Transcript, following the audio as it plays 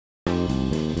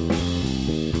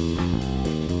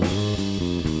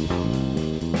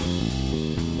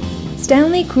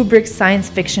Stanley Kubrick's science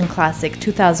fiction classic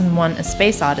 2001: A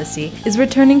Space Odyssey is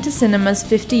returning to cinemas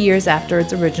 50 years after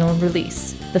its original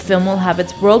release. The film will have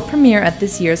its world premiere at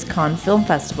this year's Cannes Film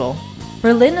Festival.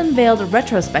 Berlin unveiled a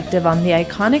retrospective on the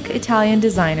iconic Italian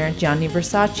designer Gianni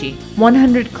Versace.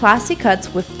 100 classy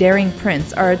cuts with daring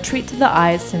prints are a treat to the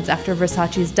eyes since after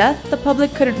Versace's death, the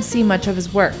public couldn't see much of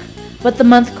his work. But the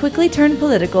month quickly turned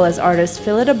political as artist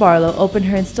Phillida Barlow opened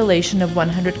her installation of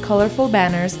 100 colorful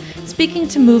banners speaking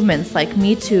to movements like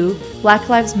Me Too, Black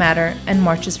Lives Matter, and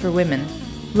Marches for Women.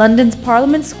 London's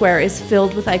Parliament Square is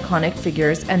filled with iconic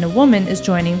figures, and a woman is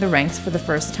joining the ranks for the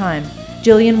first time.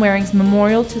 Gillian Waring's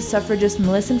memorial to suffragist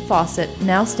Millicent Fawcett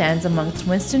now stands amongst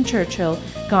Winston Churchill,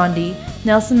 Gandhi,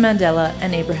 Nelson Mandela,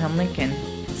 and Abraham Lincoln.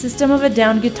 System of a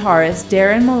Down guitarist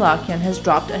Darren Malakian has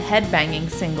dropped a headbanging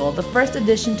single, the first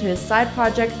addition to his side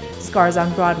project Scars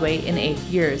on Broadway in 8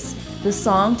 years. The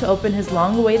song, to open his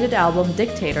long-awaited album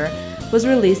Dictator, was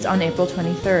released on April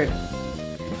 23rd.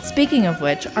 Speaking of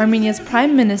which, Armenia's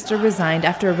prime minister resigned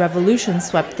after a revolution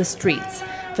swept the streets.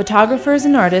 Photographers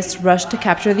and artists rushed to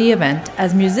capture the event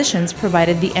as musicians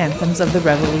provided the anthems of the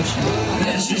revolution.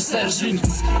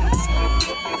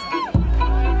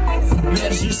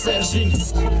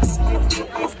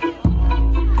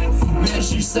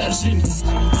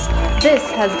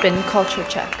 This has been Culture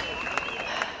Check.